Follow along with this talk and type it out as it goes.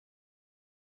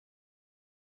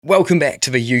Welcome back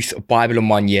to the Youth Bible in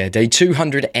 1 Year, day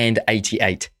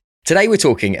 288. Today we're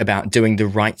talking about doing the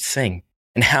right thing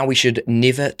and how we should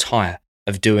never tire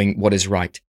of doing what is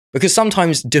right. Because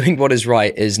sometimes doing what is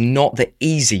right is not the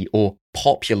easy or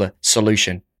popular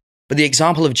solution. But the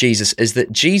example of Jesus is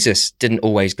that Jesus didn't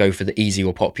always go for the easy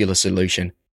or popular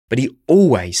solution, but he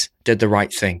always did the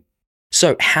right thing.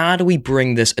 So how do we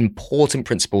bring this important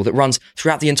principle that runs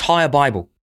throughout the entire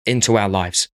Bible into our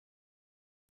lives?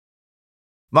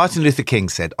 Martin Luther King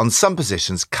said, on some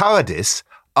positions, cowardice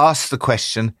asks the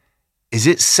question, is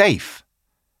it safe?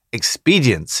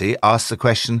 Expediency asks the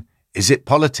question, is it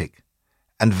politic?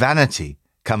 And vanity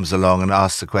comes along and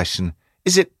asks the question,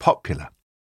 is it popular?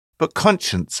 But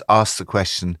conscience asks the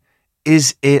question,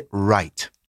 is it right?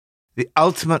 The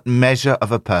ultimate measure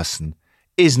of a person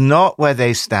is not where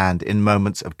they stand in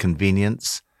moments of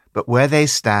convenience, but where they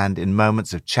stand in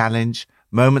moments of challenge,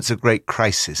 moments of great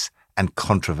crisis and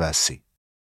controversy.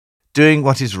 Doing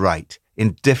what is right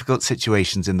in difficult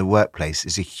situations in the workplace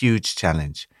is a huge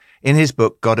challenge. In his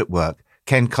book, God at Work,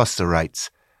 Ken Costa writes,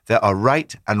 there are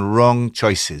right and wrong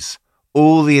choices.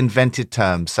 All the invented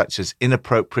terms such as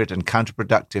inappropriate and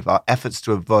counterproductive are efforts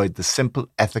to avoid the simple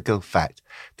ethical fact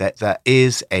that there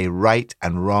is a right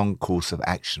and wrong course of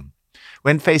action.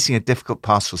 When facing a difficult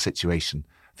pastoral situation,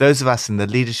 those of us in the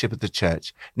leadership of the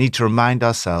church need to remind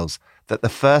ourselves that the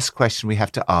first question we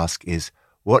have to ask is,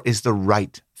 what is the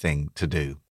right thing to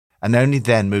do? And only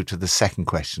then move to the second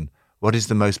question, what is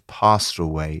the most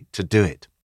pastoral way to do it?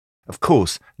 Of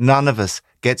course, none of us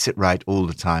gets it right all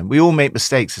the time. We all make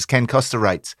mistakes, as Ken Costa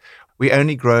writes. We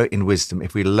only grow in wisdom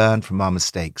if we learn from our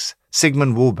mistakes.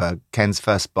 Sigmund Wahlberg, Ken's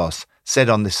first boss, said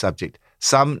on this subject,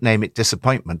 some name it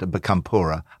disappointment and become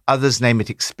poorer, others name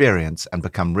it experience and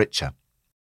become richer.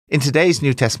 In today's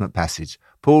New Testament passage,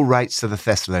 Paul writes to the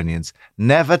Thessalonians,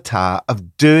 never tire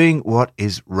of doing what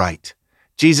is right.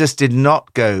 Jesus did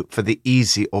not go for the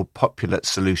easy or popular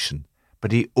solution,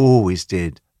 but he always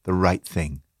did the right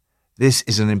thing. This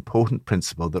is an important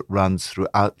principle that runs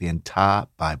throughout the entire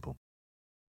Bible.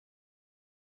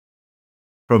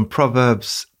 From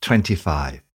Proverbs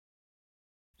 25.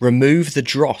 Remove the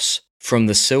dross from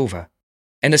the silver,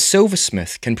 and a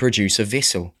silversmith can produce a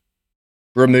vessel.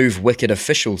 Remove wicked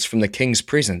officials from the king's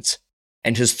presence,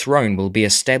 and his throne will be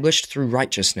established through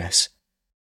righteousness.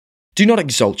 Do not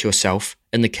exalt yourself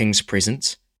in the king's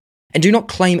presence, and do not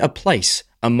claim a place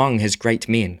among his great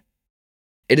men.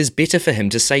 It is better for him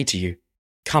to say to you,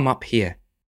 come up here,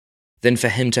 than for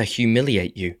him to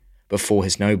humiliate you before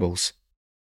his nobles.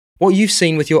 What you've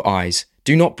seen with your eyes,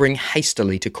 do not bring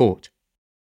hastily to court.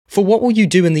 For what will you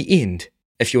do in the end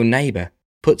if your neighbor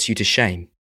puts you to shame?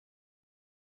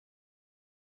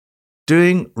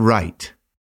 Doing right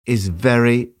is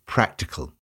very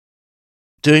practical.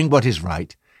 Doing what is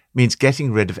right means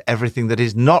getting rid of everything that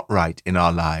is not right in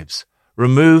our lives.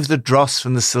 Remove the dross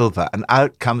from the silver, and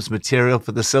out comes material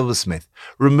for the silversmith.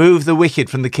 Remove the wicked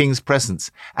from the king's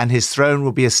presence, and his throne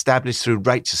will be established through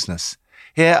righteousness.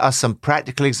 Here are some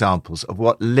practical examples of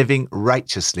what living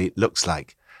righteously looks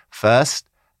like. First,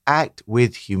 act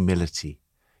with humility.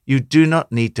 You do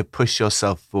not need to push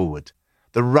yourself forward.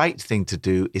 The right thing to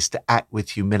do is to act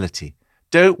with humility.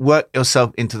 Don't work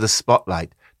yourself into the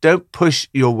spotlight. Don't push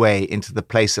your way into the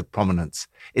place of prominence.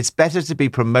 It's better to be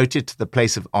promoted to the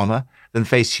place of honor than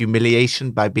face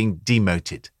humiliation by being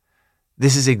demoted.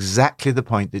 This is exactly the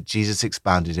point that Jesus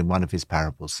expounded in one of his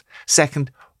parables.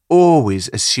 Second, always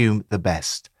assume the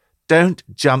best. Don't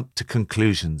jump to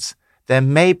conclusions. There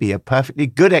may be a perfectly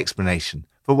good explanation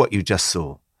for what you just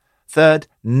saw. Third,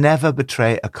 never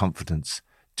betray a confidence.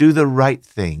 Do the right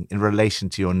thing in relation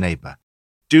to your neighbor.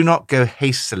 Do not go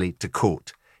hastily to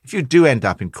court. If you do end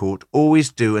up in court,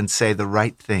 always do and say the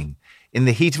right thing. In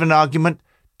the heat of an argument,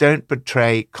 don't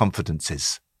betray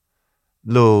confidences.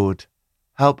 Lord,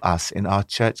 help us in our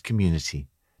church community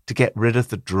to get rid of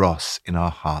the dross in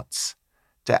our hearts,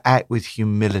 to act with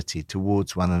humility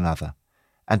towards one another,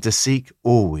 and to seek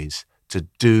always to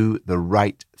do the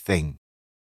right thing.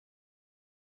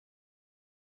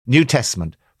 New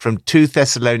Testament from 2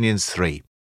 Thessalonians 3.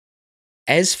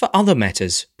 As for other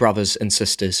matters, brothers and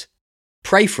sisters,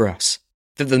 pray for us,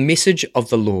 that the message of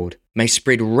the Lord may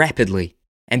spread rapidly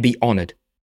and be honoured,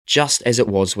 just as it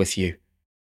was with you.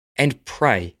 And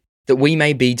pray that we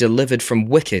may be delivered from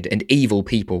wicked and evil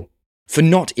people, for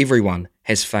not everyone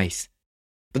has faith.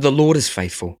 But the Lord is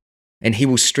faithful, and he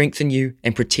will strengthen you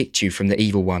and protect you from the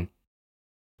evil one.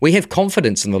 We have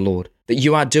confidence in the Lord that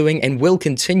you are doing and will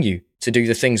continue to do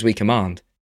the things we command.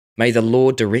 May the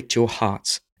Lord direct your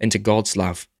hearts into God's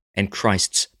love and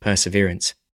Christ's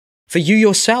perseverance. For you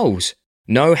yourselves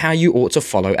know how you ought to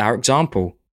follow our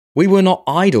example. We were not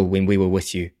idle when we were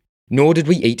with you, nor did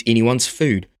we eat anyone's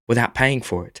food without paying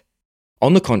for it.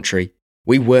 On the contrary,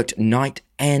 we worked night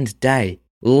and day,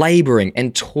 laboring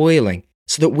and toiling,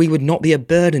 so that we would not be a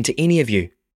burden to any of you.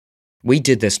 We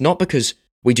did this not because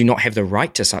we do not have the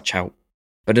right to such help,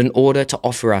 but in order to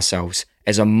offer ourselves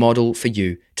as a model for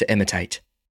you to imitate.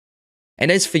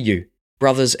 And as for you,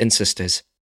 brothers and sisters,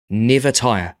 never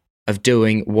tire of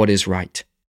doing what is right.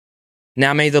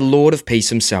 Now may the Lord of peace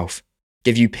himself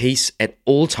give you peace at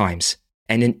all times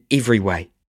and in every way.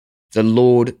 The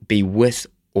Lord be with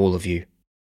all of you.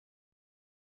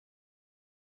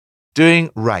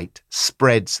 Doing right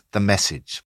spreads the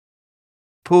message.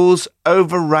 Paul's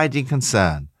overriding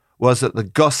concern was that the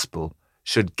gospel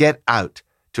should get out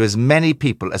to as many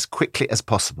people as quickly as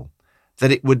possible,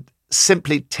 that it would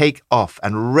simply take off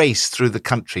and race through the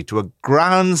country to a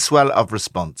groundswell of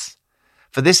response.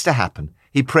 For this to happen,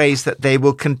 he prays that they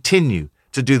will continue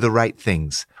to do the right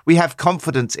things. We have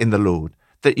confidence in the Lord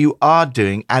that you are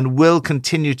doing and will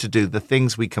continue to do the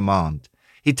things we command.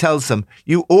 He tells them,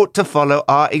 you ought to follow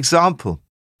our example.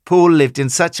 Paul lived in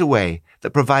such a way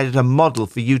that provided a model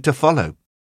for you to follow.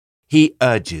 He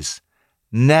urges,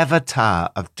 never tire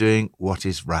of doing what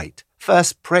is right.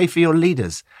 First, pray for your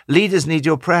leaders. Leaders need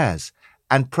your prayers.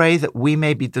 And pray that we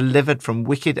may be delivered from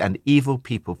wicked and evil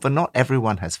people, for not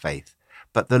everyone has faith.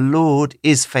 But the Lord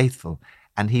is faithful,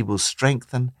 and he will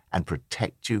strengthen and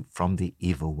protect you from the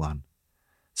evil one.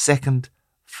 Second,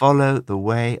 follow the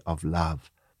way of love.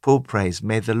 Paul prays,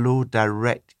 may the Lord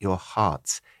direct your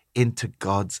hearts into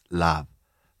God's love.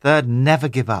 Third, never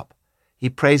give up. He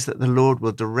prays that the Lord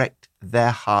will direct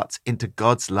their hearts into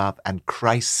God's love and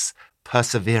Christ's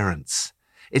perseverance.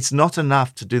 It's not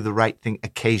enough to do the right thing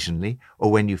occasionally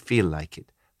or when you feel like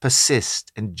it.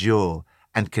 Persist, endure,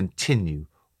 and continue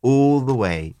all the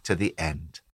way to the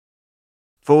end.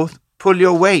 Fourth, pull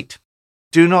your weight.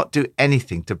 Do not do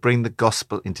anything to bring the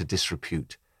gospel into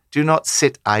disrepute. Do not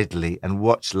sit idly and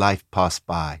watch life pass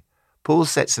by. Paul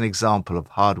sets an example of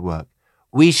hard work.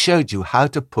 We showed you how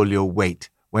to pull your weight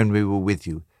when we were with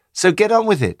you, so get on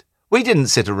with it. We didn't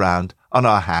sit around on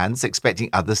our hands expecting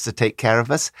others to take care of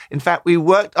us. In fact, we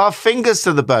worked our fingers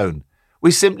to the bone.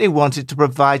 We simply wanted to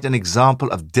provide an example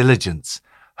of diligence,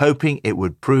 hoping it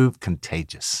would prove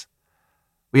contagious.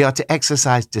 We are to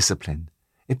exercise discipline.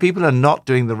 If people are not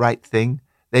doing the right thing,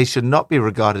 they should not be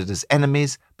regarded as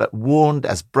enemies, but warned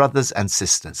as brothers and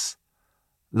sisters.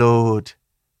 Lord,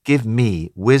 give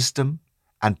me wisdom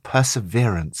and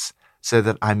perseverance so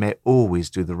that I may always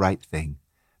do the right thing.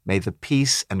 May the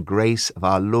peace and grace of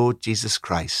our Lord Jesus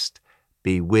Christ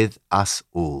be with us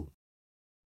all.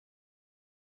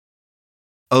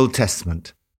 Old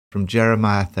Testament, from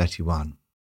Jeremiah 31.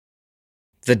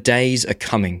 The days are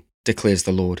coming, declares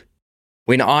the Lord,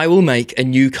 when I will make a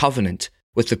new covenant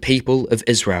with the people of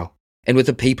Israel and with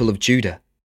the people of Judah.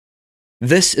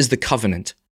 This is the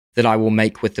covenant that I will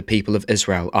make with the people of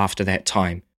Israel after that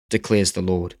time, declares the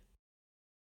Lord.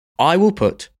 I will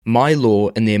put my law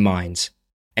in their minds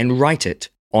and write it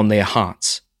on their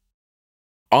hearts.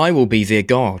 I will be their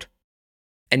God,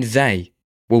 and they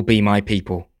will be my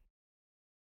people.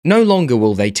 No longer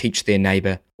will they teach their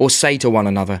neighbor or say to one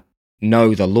another,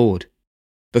 know the Lord,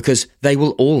 because they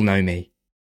will all know me,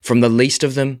 from the least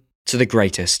of them to the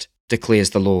greatest,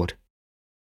 declares the Lord.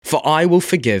 For I will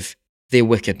forgive their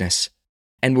wickedness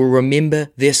and will remember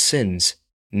their sins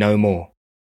no more.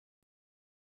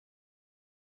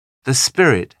 The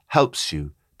Spirit helps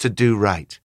you to do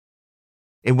right.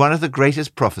 In one of the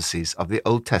greatest prophecies of the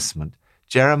Old Testament,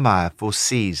 Jeremiah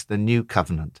foresees the new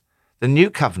covenant. The new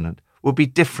covenant will be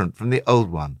different from the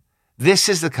old one. This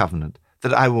is the covenant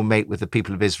that I will make with the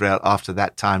people of Israel after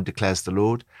that time, declares the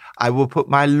Lord. I will put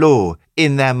my law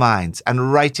in their minds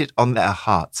and write it on their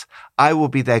hearts. I will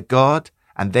be their God,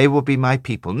 and they will be my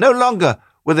people. No longer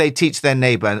will they teach their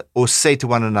neighbor or say to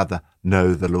one another,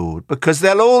 know the Lord, because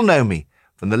they'll all know me,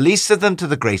 from the least of them to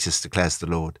the greatest, declares the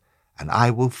Lord. And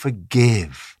I will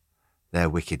forgive their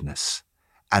wickedness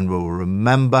and will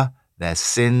remember their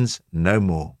sins no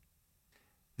more.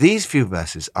 These few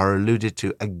verses are alluded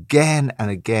to again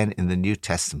and again in the New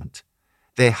Testament.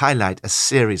 They highlight a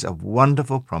series of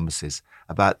wonderful promises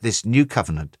about this new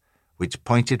covenant which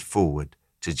pointed forward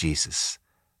to Jesus.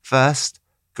 First,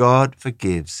 God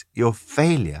forgives your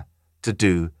failure to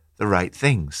do the right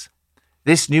things.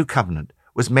 This new covenant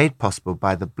was made possible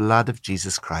by the blood of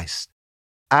Jesus Christ.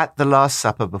 At the Last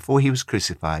Supper, before he was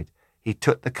crucified, he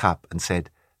took the cup and said,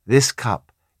 this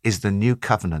cup is the new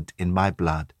covenant in my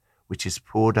blood, which is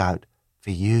poured out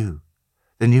for you.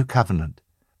 The new covenant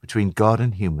between God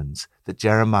and humans that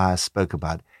Jeremiah spoke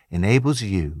about enables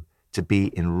you to be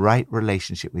in right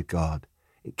relationship with God.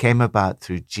 It came about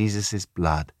through Jesus'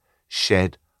 blood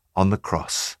shed on the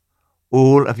cross.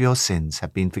 All of your sins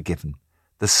have been forgiven,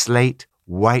 the slate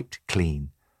wiped clean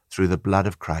through the blood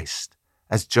of Christ.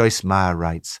 As Joyce Meyer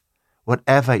writes,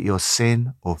 whatever your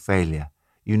sin or failure,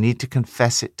 you need to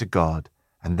confess it to God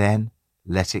and then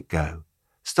let it go.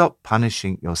 Stop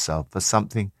punishing yourself for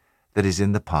something that is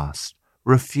in the past.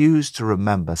 Refuse to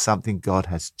remember something God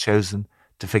has chosen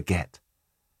to forget.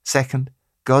 Second,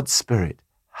 God's Spirit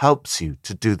helps you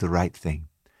to do the right thing.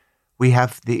 We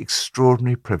have the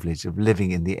extraordinary privilege of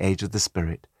living in the age of the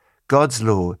Spirit. God's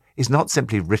law is not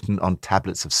simply written on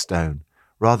tablets of stone.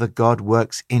 Rather, God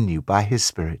works in you by his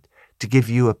Spirit to give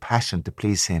you a passion to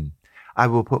please him. I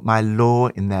will put my law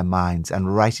in their minds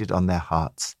and write it on their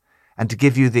hearts. And to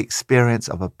give you the experience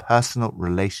of a personal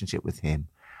relationship with him,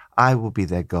 I will be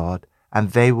their God and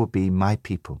they will be my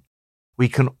people. We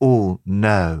can all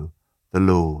know the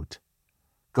Lord.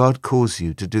 God calls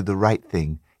you to do the right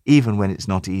thing, even when it's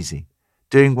not easy.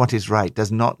 Doing what is right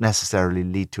does not necessarily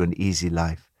lead to an easy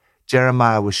life.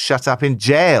 Jeremiah was shut up in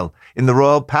jail in the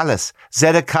royal palace.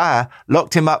 Zedekiah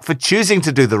locked him up for choosing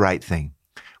to do the right thing.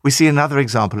 We see another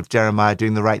example of Jeremiah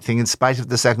doing the right thing in spite of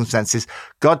the circumstances.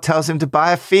 God tells him to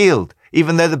buy a field,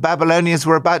 even though the Babylonians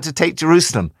were about to take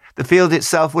Jerusalem. The field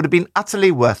itself would have been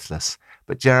utterly worthless.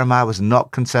 But Jeremiah was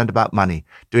not concerned about money.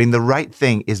 Doing the right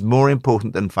thing is more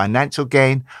important than financial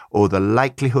gain or the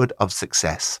likelihood of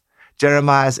success.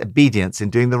 Jeremiah's obedience in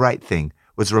doing the right thing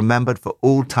was remembered for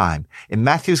all time. In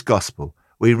Matthew's Gospel,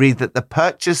 we read that the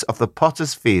purchase of the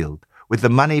potter's field with the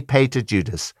money paid to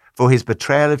Judas for his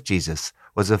betrayal of Jesus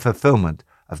was a fulfillment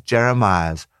of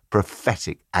Jeremiah's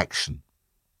prophetic action.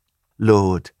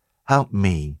 Lord, help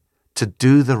me to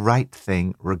do the right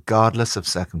thing regardless of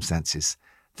circumstances.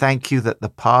 Thank you that the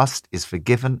past is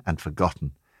forgiven and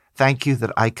forgotten. Thank you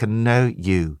that I can know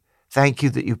you. Thank you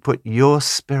that you put your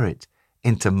Spirit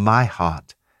into my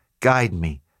heart. Guide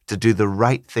me to do the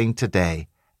right thing today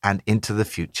and into the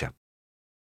future.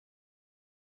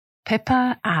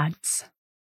 Pippa adds,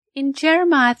 in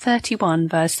Jeremiah 31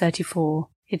 verse 34,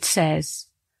 it says,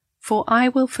 "For I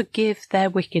will forgive their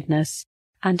wickedness,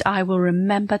 and I will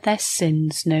remember their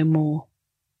sins no more."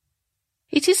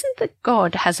 It isn't that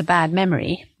God has a bad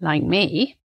memory, like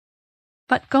me,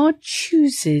 but God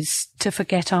chooses to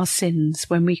forget our sins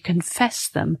when we confess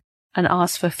them and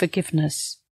ask for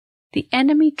forgiveness. The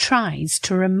enemy tries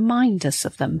to remind us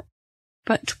of them,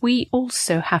 but we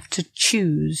also have to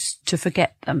choose to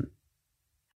forget them.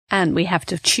 And we have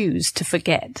to choose to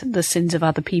forget the sins of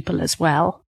other people as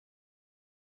well.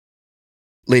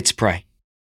 Let's pray.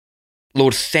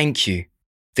 Lord, thank you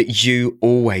that you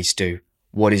always do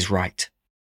what is right.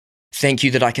 Thank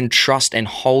you that I can trust and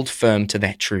hold firm to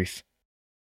that truth.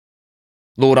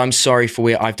 Lord, I'm sorry for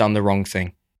where I've done the wrong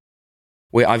thing,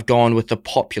 where I've gone with the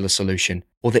popular solution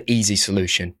or the easy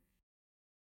solution.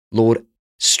 Lord,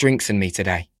 strengthen me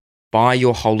today by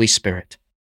your Holy Spirit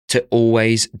to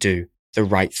always do the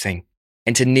right thing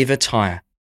and to never tire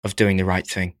of doing the right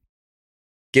thing.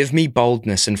 Give me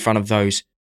boldness in front of those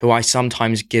who I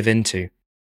sometimes give in to.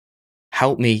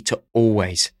 Help me to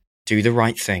always do the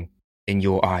right thing in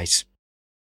your eyes.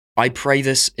 I pray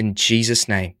this in Jesus'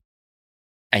 name.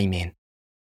 Amen.